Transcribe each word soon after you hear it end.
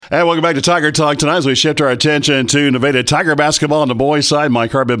And welcome back to Tiger Talk. Tonight, as we shift our attention to Nevada Tiger basketball on the boys' side,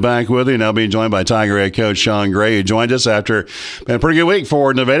 Mike Harbit back with you, now being joined by Tiger head coach Shaun Gray, who joined us after been a pretty good week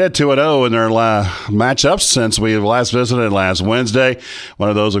for Nevada, 2-0 in their matchups since we last visited last Wednesday. One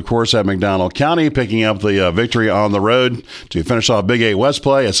of those, of course, at McDonald County, picking up the victory on the road to finish off Big 8 West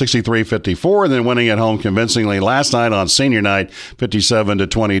play at 63-54, and then winning at home convincingly last night on senior night,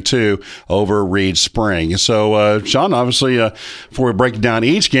 57-22 over Reed Spring. So, Shaun, obviously, before we break down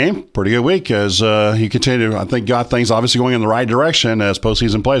each game, pretty good week as you continue to, I think, got things obviously going in the right direction as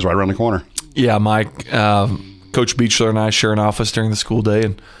postseason plays right around the corner. Yeah, Mike. Coach Beechler and I share an office during the school day,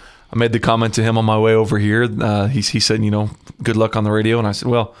 and I made the comment to him on my way over here. He said, good luck on the radio. And I said,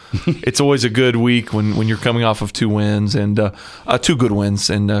 well, it's always a good week when you're coming off of 2 wins and 2 good wins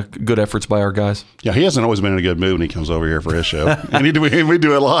and good efforts by our guys. Yeah, he hasn't always been in a good mood when he comes over here for his show. And we do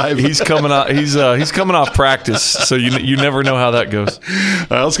it live. He's coming off practice, so you never know how that goes.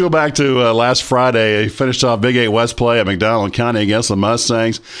 Let's go back to last Friday. He finished off Big 8 West play at McDonald County against the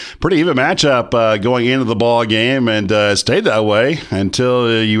Mustangs. Pretty even matchup going into the ball game, and stayed that way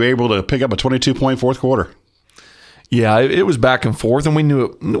until you were able to pick up a 22-point fourth quarter. Yeah, it was back and forth, and we knew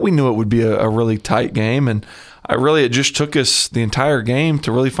it would be a really tight game, and it just took us the entire game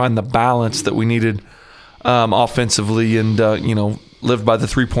to really find the balance that we needed offensively, and lived by the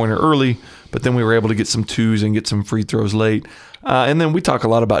 3-pointer early, but then we were able to get some twos and get some free throws late, and then we talk a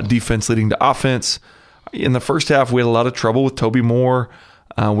lot about defense leading to offense. In the first half, we had a lot of trouble with Toby Moore.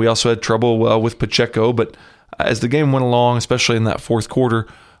 We also had trouble with Pacheco, but as the game went along, especially in that fourth quarter,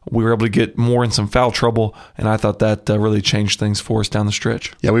 we were able to get more in some foul trouble, and I thought that really changed things for us down the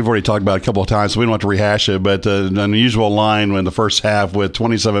stretch. Yeah, we've already talked about it a couple of times, so we don't have to rehash it, but an unusual line in the first half with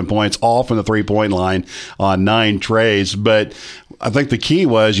 27 points, all from the three-point line on 9 trays. But I think the key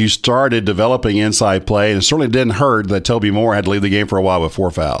was you started developing inside play, and it certainly didn't hurt that Toby Moore had to leave the game for a while with 4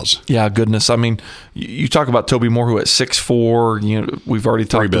 fouls. Yeah, goodness. I mean, you talk about Toby Moore, who at 6'4", we've already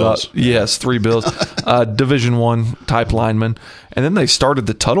talked about. Yes, 3 bills. Division I type lineman. And then they started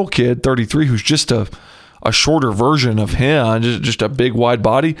the Tuttle kid, 33, who's just a shorter version of him, just a big, wide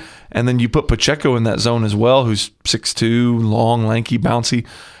body. And then you put Pacheco in that zone as well, who's 6'2", long, lanky, bouncy.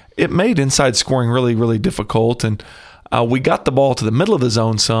 It made inside scoring really, really difficult. And we got the ball to the middle of the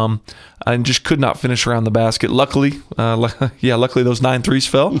zone some and just could not finish around the basket. Luckily, those 9 threes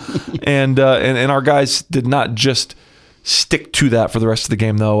fell. and our guys did not just stick to that for the rest of the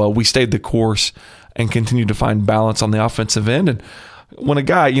game, though. We stayed the course and continued to find balance on the offensive end. And when a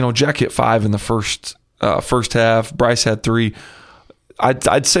guy, Jack hit 5 in the first half, Bryce had 3,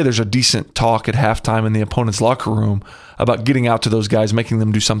 I'd say there's a decent talk at halftime in the opponent's locker room about getting out to those guys, making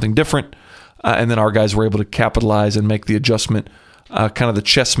them do something different. And then our guys were able to capitalize and make the adjustment, kind of the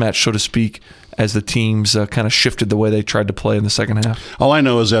chess match, so to speak, as the teams kind of shifted the way they tried to play in the second half. All I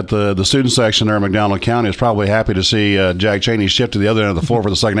know is that the student section there in McDonald County is probably happy to see Jack Chaney shift to the other end of the floor for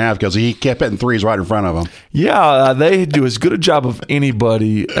the second half because he kept hitting threes right in front of him. Yeah, they do as good a job of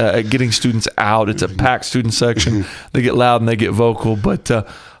anybody at getting students out. It's a packed student section. They get loud and they get vocal, but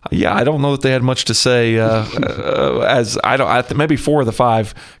I don't know that they had much to say. Maybe 4 of the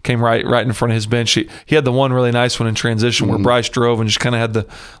 5 came right in front of his bench. He had the one really nice one in transition where Bryce drove and just kind of had the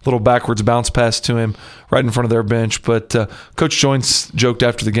little backwards bounce pass to him right in front of their bench. But Coach Joynes joked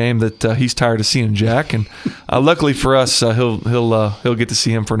after the game that he's tired of seeing Jack, and luckily for us, he'll get to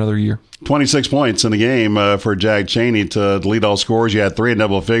see him for another year. 26 points in the game for Jack Chaney to lead all scorers. You had 3 in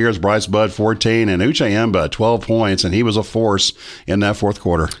double figures, Bryce Budd 14, and Uche Emba 12 points, and he was a force in that fourth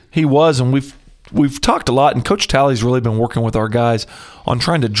quarter. He was, and we've talked a lot, and Coach Talley's really been working with our guys on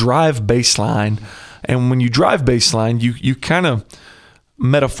trying to drive baseline. And when you drive baseline, you kind of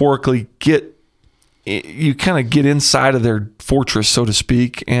metaphorically get inside of their fortress, so to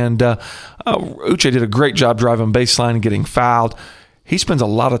speak. And Uche did a great job driving baseline and getting fouled. He spends a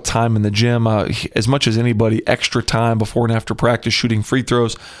lot of time in the gym, as much as anybody, extra time before and after practice shooting free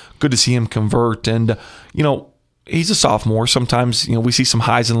throws. Good to see him convert. And, he's a sophomore. Sometimes, we see some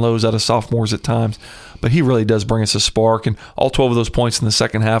highs and lows out of sophomores at times, but he really does bring us a spark. And all 12 of those points in the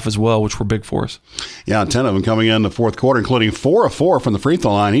second half as well, which were big for us. Yeah, 10 of them coming in the fourth quarter, including 4 of 4 from the free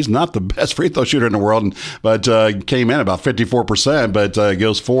throw line. He's not the best free throw shooter in the world, but came in about 54%, but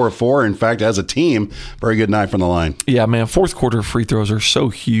goes 4 of 4. In fact, as a team, very good night from the line. Yeah, man, fourth quarter free throws are so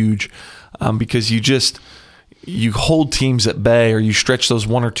huge because you hold teams at bay, or you stretch those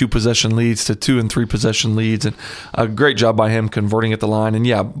 1 or 2 possession leads to 2 and 3 possession leads. And a great job by him converting at the line. And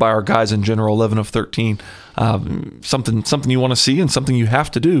by our guys in general, 11 of 13. Something you want to see and something you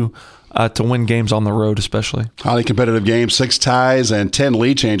have to do to win games on the road, especially. Highly competitive game, 6 ties and 10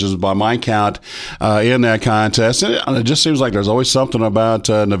 lead changes by my count in that contest. And it just seems like there's always something about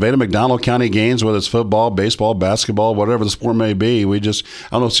Nevada McDonald County games, whether it's football, baseball, basketball, whatever the sport may be. I don't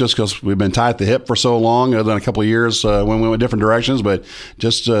know if it's just because we've been tied at the hip for so long, other than a couple of years when we went different directions, but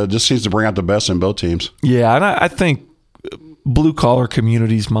just seems to bring out the best in both teams. Yeah, and I think blue-collar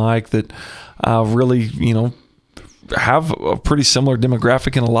communities, Mike, that really, have a pretty similar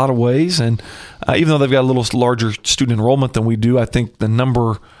demographic in a lot of ways. And even though they've got a little larger student enrollment than we do, I think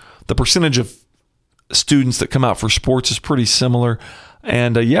the percentage of students that come out for sports is pretty similar.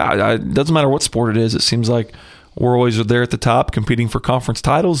 And it doesn't matter what sport it is. It seems like we're always there at the top competing for conference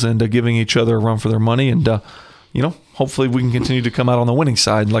titles and giving each other a run for their money. And, hopefully we can continue to come out on the winning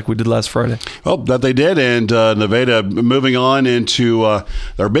side like we did last Friday. Well, that they did. And Nevada moving on into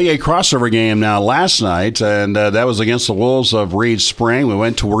their Big 8 crossover game now last night, and that was against the Wolves of Reed Spring. We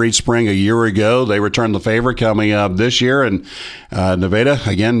went to Reed Spring a year ago. They returned the favor coming up this year, and Nevada,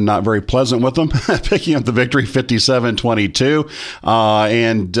 again, not very pleasant with them, picking up the victory 57-22.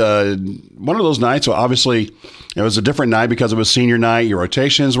 And one of those nights, well, obviously, it was a different night because it was senior night. Your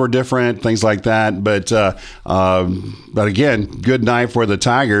rotations were different, things like that. But again, good night for the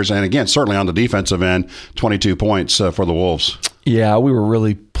Tigers. And again, certainly on the defensive end, 22 points for the Wolves. Yeah, we were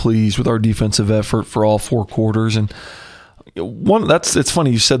really pleased with our defensive effort for all 4 quarters. And it's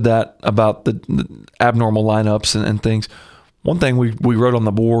funny you said that about the abnormal lineups and things. One thing we wrote on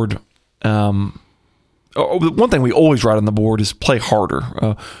the board, one thing we always write on the board is play harder.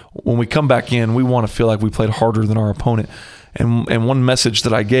 When we come back in, we want to feel like we played harder than our opponent. And one message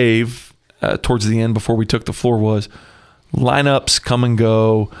that I gave towards the end before we took the floor was lineups come and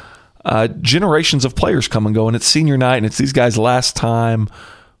go, generations of players come and go, and it's senior night, and it's these guys' last time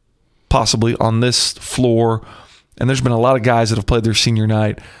possibly on this floor. And there's been a lot of guys that have played their senior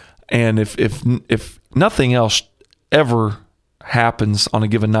night. And if nothing else ever happens on a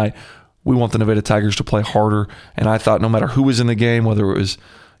given night, we want the Nevada Tigers to play harder. And I thought no matter who was in the game, whether it was,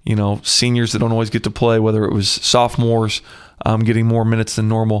 seniors that don't always get to play, whether it was sophomores getting more minutes than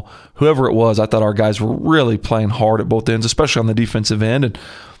normal, whoever it was, I thought our guys were really playing hard at both ends, especially on the defensive end. And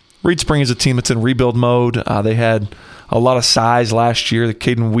Reed Spring is a team that's in rebuild mode. They had a lot of size last year. The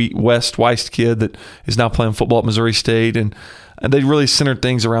Caden Weist kid that is now playing football at Missouri State. And they really centered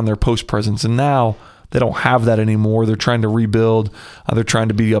things around their post presence. And now they don't have that anymore. They're trying to rebuild. They're trying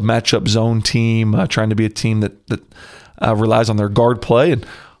to be a matchup zone team, trying to be a team that relies on their guard play. And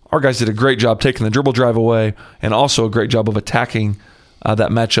our guys did a great job taking the dribble drive away and also a great job of attacking that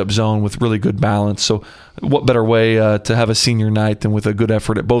matchup zone with really good balance. So what better way to have a senior night than with a good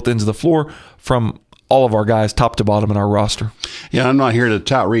effort at both ends of the floor from all of our guys, top to bottom in our roster. Yeah, I'm not here to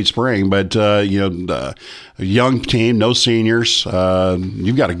tout Reed Spring, but a young team, no seniors.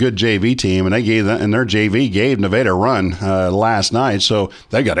 You've got a good JV team, and their JV gave Nevada a run last night. So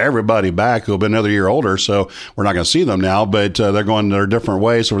they got everybody back who have been another year older. So we're not going to see them now, but they're going their different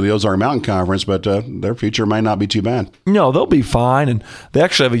ways for the Ozark Mountain Conference. But their future might not be too bad. No, they'll be fine, and they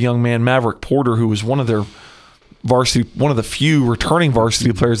actually have a young man, Maverick Porter, who was one of the few returning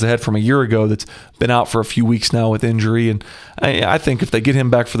varsity players they had from a year ago that's been out for a few weeks now with injury. And I think if they get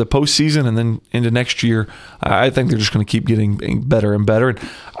him back for the postseason and then into next year, I think they're just going to keep getting better and better.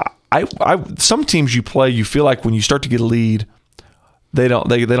 And some teams you play, you feel like when you start to get a lead, they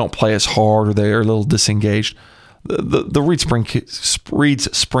don't play as hard or they're a little disengaged. The Reed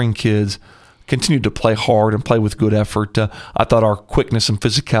Spring kids continued to play hard and play with good effort. I thought our quickness and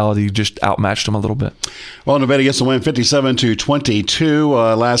physicality just outmatched them a little bit. Well, Nevada gets the win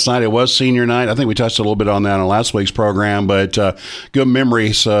 57-22. Last night it was senior night. I think we touched a little bit on that on last week's program, but good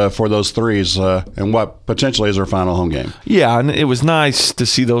memories for those threes and what potentially is their final home game. Yeah, and it was nice to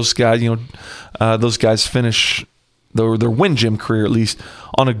see those guys, those guys finish their win gym career at least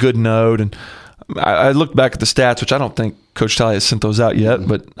on a good note. And I looked back at the stats, which I don't think Coach Talley has sent those out yet,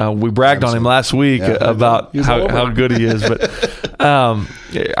 but we bragged on him last week about how good he is. But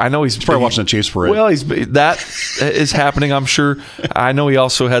I know he's probably watching the Chiefs parade. Well, that is happening, I'm sure. I know he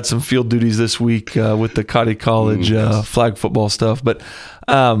also had some field duties this week with the Cotty College flag football stuff. But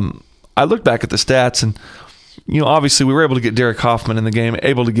I looked back at the stats, and obviously we were able to get Derek Hoffman in the game,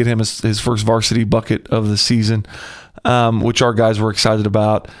 able to get him his first varsity bucket of the season, which our guys were excited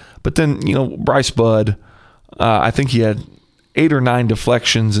about. But then, Bryce Budd, I think he had 8 or 9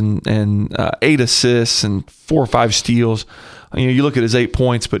 deflections and 8 assists and 4 or 5 steals. You look at his 8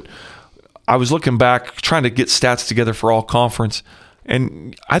 points, but I was looking back, trying to get stats together for all conference.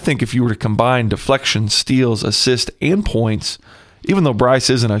 And I think if you were to combine deflections, steals, assists, and points, even though Bryce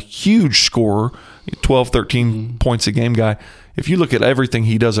isn't a huge scorer, 12, 13 points a game guy, if you look at everything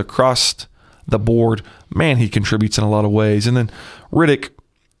he does across the board, man, he contributes in a lot of ways. And then Riddick,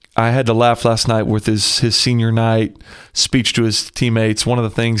 I had to laugh last night with his senior night speech to his teammates. One of the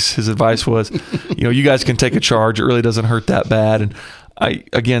things his advice was, you guys can take a charge. It really doesn't hurt that bad. And I,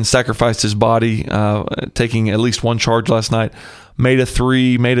 again, sacrificed his body, taking at least one charge last night. Made a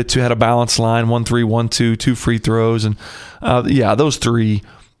 3, made a 2, had a balanced line, 1-3, 1-2, 2 free throws. And those 3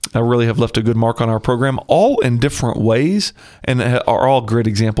 really have left a good mark on our program, all in different ways, and are all great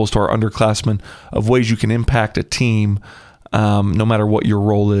examples to our underclassmen of ways you can impact a team, no matter what your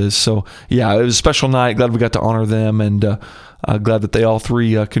role is. So, it was a special night. Glad we got to honor them, and glad that they all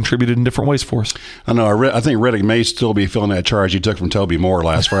 3 contributed in different ways for us. I know. I think Riddick may still be feeling that charge he took from Toby Moore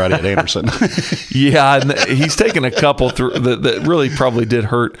last Friday at Anderson. And he's taken a couple that really probably did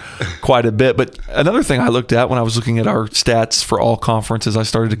hurt quite a bit. But another thing I looked at when I was looking at our stats for all conferences, I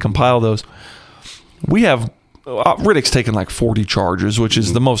started to compile those. We have Riddick's taken like 40 charges, which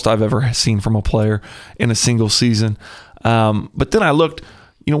is the most I've ever seen from a player in a single season. But then I looked,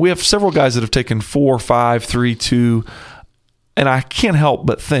 we have several guys that have taken 4, 5, 3, 2. And I can't help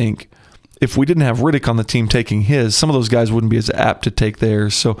but think if we didn't have Riddick on the team taking his, some of those guys wouldn't be as apt to take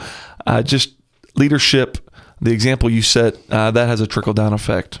theirs. So just leadership, the example you set, that has a trickle-down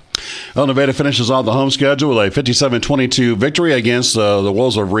effect. Well, Nevada finishes off the home schedule with a 57-22 victory against the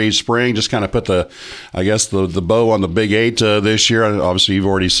Wolves of Reed Spring. Just kind of put the bow on the Big 8 this year. Obviously, you've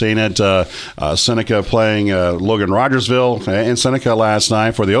already seen it. Seneca playing Logan Rogersville in Seneca last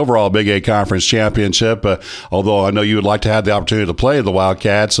night for the overall Big 8 Conference Championship. Although I know you would like to have the opportunity to play the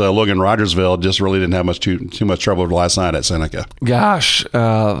Wildcats, Logan Rogersville just really didn't have too much trouble last night at Seneca. Gosh,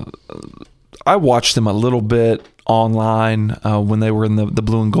 I watched them a little bit online when they were in the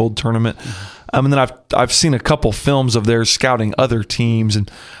blue and gold tournament. And then I've seen a couple films of theirs scouting other teams, and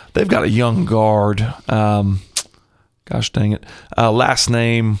they've got a young guard. Gosh dang it. Last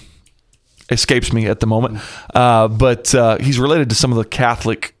name escapes me at the moment. But he's related to some of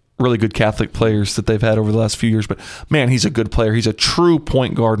the really good Catholic players that they've had over the last few years. But man, he's a good player. He's a true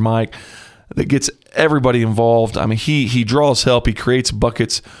point guard, Mike, that gets everybody involved. I mean, he draws help. He creates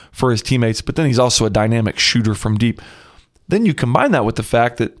buckets for his teammates, but then he's also a dynamic shooter from deep. Then you combine that with the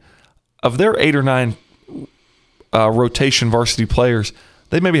fact that of their 8 or 9 rotation varsity players,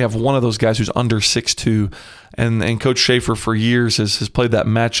 they maybe have one of those guys who's under 6'2", and Coach Schaefer for years has played that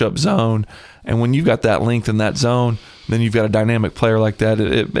matchup zone. And when you've got that length in that zone, then you've got a dynamic player like that.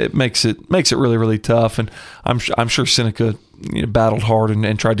 It makes it really, really tough. And I'm sure Seneca battled hard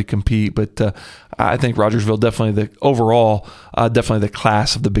and tried to compete, but I think Rogersville definitely the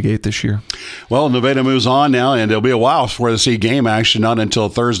class of the Big 8 this year. Well, Nevada moves on now, and it'll be a while before they see game action, not until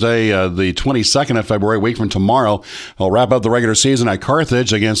Thursday, the 22nd of February, a week from tomorrow. They'll wrap up the regular season at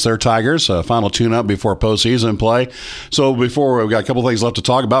Carthage against their Tigers, final tune-up before postseason play. So before, we've got a couple things left to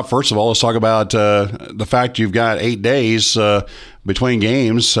talk about. First of all, let's talk about the fact you've got 8 days between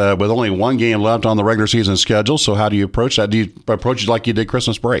games with only one game left on the regular season schedule. So how do you approach that? Do you approach it like you did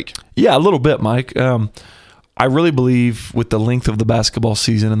Christmas break? Yeah, a little bit, Mike. I really believe with the length of the basketball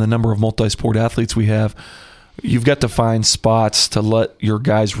season and the number of multi-sport athletes we have, you've got to find spots to let your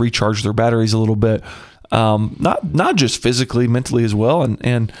guys recharge their batteries a little bit, not just physically, mentally as well.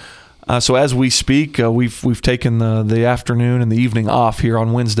 And so as we speak, we've taken the afternoon and the evening off here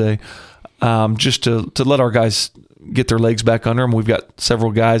on Wednesday, just to let our guys get their legs back under them. We've got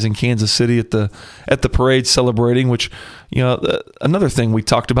several guys in Kansas City at the parade celebrating, which, another thing we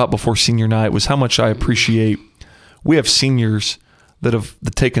talked about before senior night was how much I appreciate we have seniors that have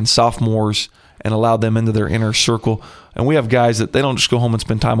taken sophomores and allowed them into their inner circle. And we have guys that they don't just go home and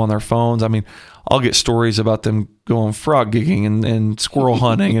spend time on their phones. I mean, I'll get stories about them going frog gigging and squirrel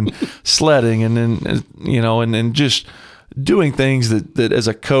hunting and sledding and just doing things that as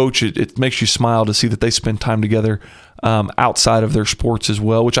a coach, it makes you smile to see that they spend time together outside of their sports as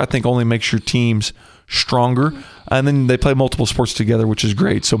well, which I think only makes your teams stronger. And then they play multiple sports together, which is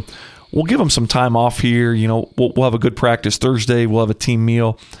great. So we'll give them some time off here. We'll have a good practice Thursday. We'll have a team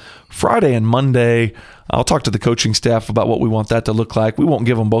meal Friday and Monday. I'll talk to the coaching staff about what we want that to look like. We won't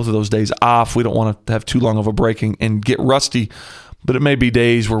give them both of those days off. We don't want to have too long of a break and get rusty. But it may be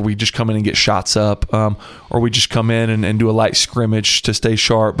days where we just come in and get shots up, or we just come in and do a light scrimmage to stay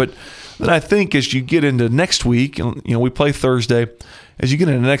sharp. But then I think as you get into next week, we play Thursday. As you get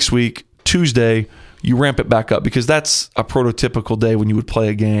into next week, Tuesday, you ramp it back up because that's a prototypical day when you would play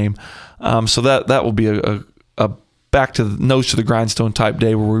a game. So that will be a back to the nose to the grindstone type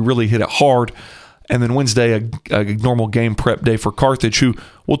day where we really hit it hard. And then Wednesday, a normal game prep day for Carthage, who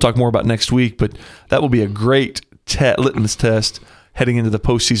we'll talk more about next week. But that will be a great litmus test heading into the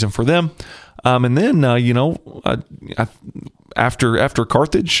postseason for them. And then, after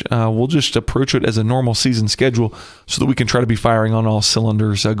Carthage, we'll just approach it as a normal season schedule so that we can try to be firing on all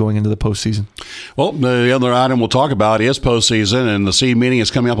cylinders going into the postseason. Well, the other item we'll talk about is postseason, and the seed meeting is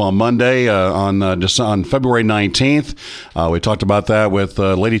coming up on Monday on February 19th. We talked about that with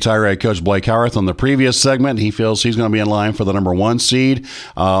Lady Tiger head coach Blake Howarth on the previous segment. He feels he's going to be in line for the number 1 seed.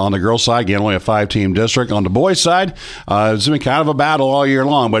 On the girls' side, again, only a 5-team district. On the boys' side, it's been kind of a battle all year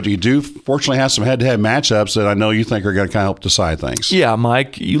long, but you do fortunately have some head-to-head matchups that I know you think are going to kind of help decide things. Yeah,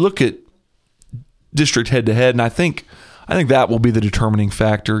 Mike, you look at district head-to-head, and I think that will be the determining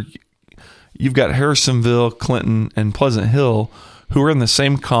factor. You've got Harrisonville, Clinton, and Pleasant Hill who are in the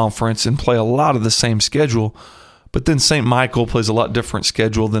same conference and play a lot of the same schedule, but then St. Michael plays a lot different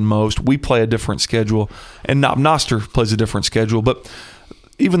schedule than most. We play a different schedule, and Knob Noster plays a different schedule. But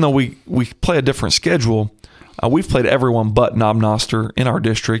even though we play a different schedule, we've played everyone but Knob Noster in our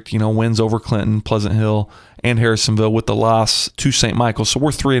district, wins over Clinton, Pleasant Hill, and Harrisonville with the loss to St. Michael. So we're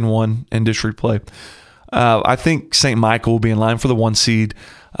 3-1 in district play. I think St. Michael will be in line for the 1 seed.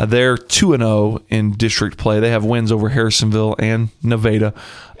 They're 2-0 in district play. They have wins over Harrisonville and Nevada,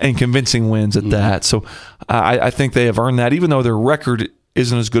 and convincing wins at that. So I think they have earned that, even though their record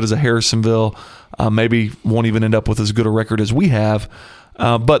isn't as good as a Harrisonville, maybe won't even end up with as good a record as we have.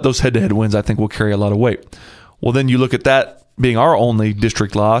 But those head-to-head wins, I think, will carry a lot of weight. Well, then you look at that being our only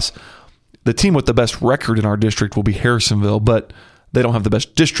district loss. The team with the best record in our district will be Harrisonville, but they don't have the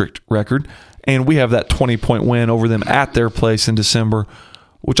best district record. And we have that 20-point win over them at their place in December,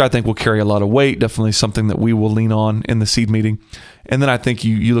 which I think will carry a lot of weight, definitely something that we will lean on in the seed meeting. And then I think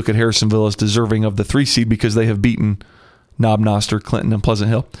you look at Harrisonville as deserving of the 3 seed because they have beaten Knob Noster, Clinton, and Pleasant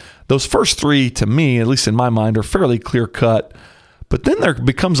Hill. Those first 3, to me, at least in my mind, are fairly clear-cut. But then there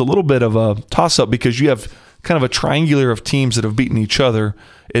becomes a little bit of a toss-up because you have kind of a triangular of teams that have beaten each other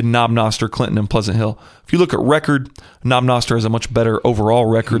in Knob Noster, Clinton, and Pleasant Hill. If you look at record, Knob Noster has a much better overall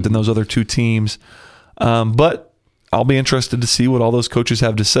record than those other 2 teams. But I'll be interested to see what all those coaches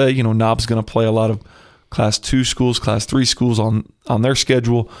have to say. Knob's going to play a lot of Class 2 schools, Class 3 schools on their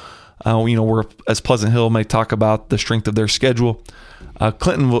schedule. Where as Pleasant Hill may talk about the strength of their schedule.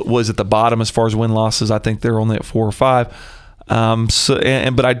 Clinton was at the bottom as far as win-losses. I think they're only at 4 or 5.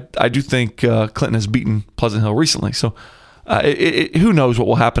 But I do think Clinton has beaten Pleasant Hill recently. So who knows what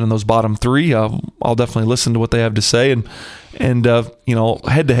will happen in those bottom 3? I'll definitely listen to what they have to say. And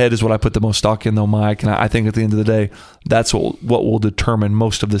head-to-head is what I put the most stock in, though, Mike. And I think at the end of the day, that's what will determine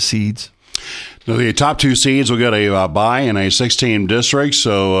most of the seeds. Now, the top 2 seeds will get a bye in a 6-team district,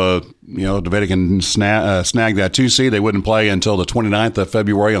 so Nevada can snag that 2 seed. They wouldn't play until the 29th of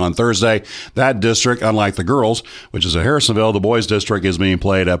February on Thursday. That district, unlike the girls, which is at Harrisonville, the boys district is being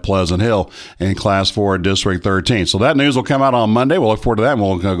played at Pleasant Hill in Class 4 District 13. So that news will come out on Monday. We'll look forward to that, and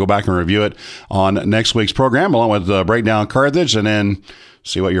we'll go back and review it on next week's program, along with breakdown Carthage, and then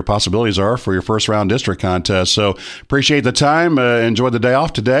see what your possibilities are for your first round district contest. So appreciate the time. Enjoy the day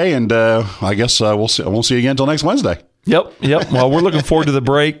off today, and I guess we'll see you again until next Wednesday. Yep. Well, we're looking forward to the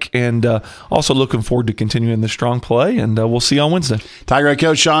break, and also looking forward to continuing the strong play, and we'll see you on Wednesday. Tiger head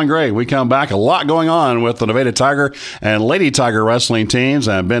coach Shaun Gray. We come back. A lot going on with the Nevada Tiger and Lady Tiger wrestling teams,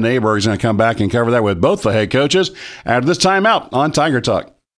 and Ben Aberg is going to come back and cover that with both the head coaches after this timeout on Tiger Talk.